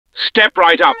Step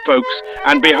right up, folks,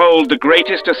 and behold the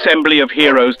greatest assembly of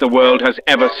heroes the world has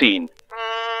ever seen.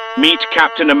 Meet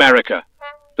Captain America,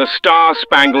 the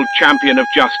star-spangled champion of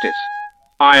justice.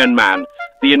 Iron Man,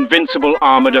 the invincible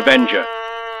armored Avenger.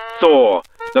 Thor,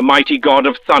 the mighty god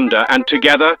of thunder, and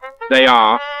together they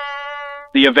are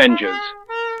the Avengers.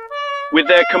 With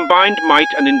their combined might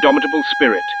and indomitable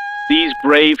spirit, these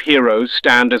brave heroes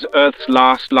stand as Earth's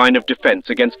last line of defense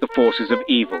against the forces of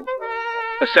evil.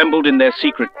 Assembled in their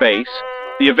secret base,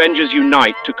 the Avengers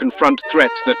unite to confront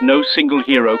threats that no single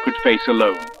hero could face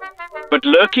alone. But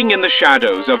lurking in the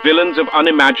shadows are villains of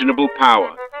unimaginable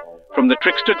power, from the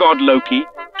trickster god Loki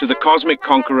to the cosmic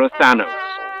conqueror Thanos,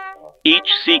 each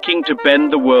seeking to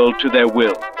bend the world to their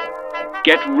will.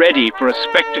 Get ready for a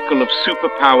spectacle of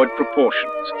super-powered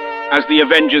proportions as the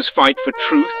Avengers fight for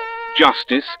truth,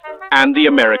 justice, and the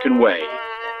American way.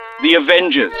 The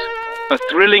Avengers, a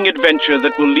thrilling adventure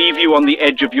that will leave you on the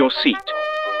edge of your seat,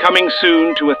 coming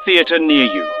soon to a theater near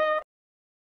you.